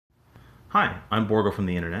Hi, I'm Borgo from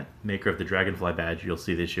the internet, maker of the Dragonfly badge you'll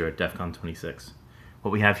see this year at DEFCON 26.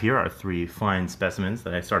 What we have here are 3 fine specimens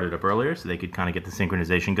that I started up earlier so they could kind of get the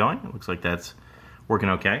synchronization going. It looks like that's working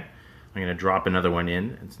okay. I'm going to drop another one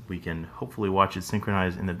in and we can hopefully watch it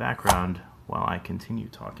synchronize in the background while I continue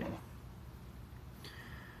talking.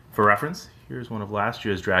 For reference, here's one of last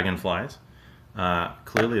year's Dragonflies.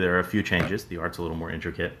 Clearly there are a few changes. The art's a little more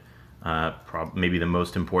intricate. Maybe the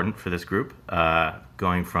most important for this group,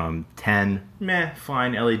 going from 10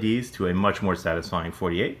 fine LEDs to a much more satisfying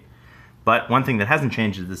 48. But one thing that hasn't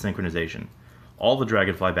changed is the synchronization. All the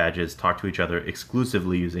Dragonfly badges talk to each other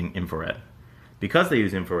exclusively using infrared. Because they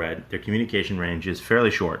use infrared, their communication range is fairly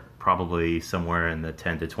short, probably somewhere in the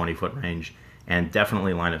 10 to 20 foot range, and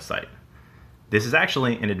definitely line of sight. This is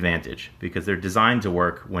actually an advantage because they're designed to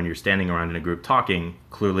work when you're standing around in a group talking,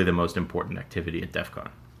 clearly the most important activity at DEFCON.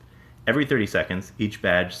 Every 30 seconds, each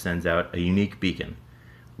badge sends out a unique beacon.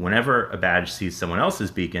 Whenever a badge sees someone else's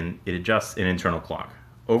beacon, it adjusts an internal clock.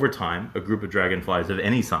 Over time, a group of dragonflies of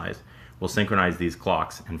any size will synchronize these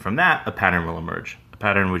clocks, and from that, a pattern will emerge. A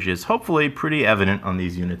pattern which is hopefully pretty evident on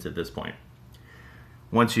these units at this point.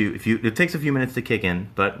 It takes a few minutes to kick in,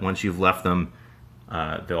 but once you've left them,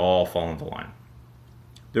 they'll all fall into line.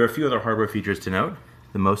 There are a few other hardware features to note.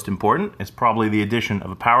 The most important is probably the addition of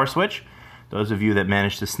a power switch. Those of you that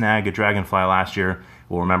managed to snag a Dragonfly last year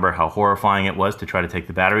will remember how horrifying it was to try to take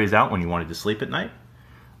the batteries out when you wanted to sleep at night.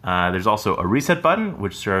 There's also a reset button,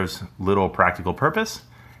 which serves little practical purpose,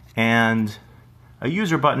 and a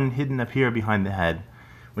user button hidden up here behind the head.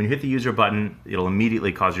 When you hit the user button, it'll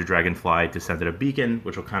immediately cause your Dragonfly to send out a beacon,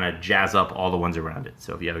 which will kind of jazz up all the ones around it.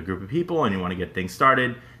 So if you have a group of people and you want to get things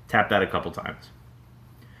started, tap that a couple times.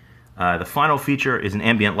 The final feature is an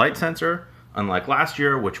ambient light sensor. Unlike last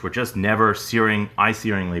year, which were just never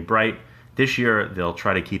eye-searingly bright, this year they'll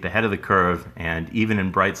try to keep ahead of the curve and even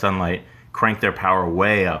in bright sunlight, crank their power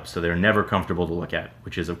way up so they're never comfortable to look at,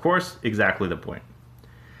 which is of course exactly the point.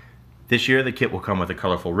 This year the kit will come with a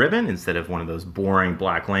colorful ribbon instead of one of those boring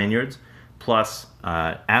black lanyards, plus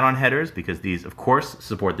add-on headers because these of course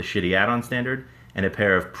support the shitty add-on standard, and a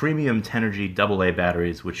pair of premium Tenergy AA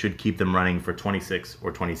batteries which should keep them running for 26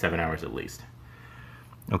 or 27 hours at least.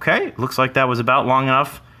 Okay, looks like that was about long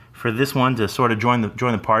enough for this one to sort of join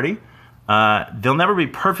the party. They'll never be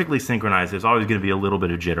perfectly synchronized. There's always going to be a little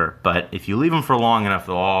bit of jitter, but if you leave them for long enough,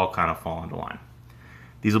 they'll all kind of fall into line.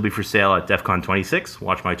 These will be for sale at DEFCON 26.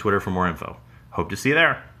 Watch my Twitter for more info. Hope to see you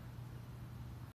there.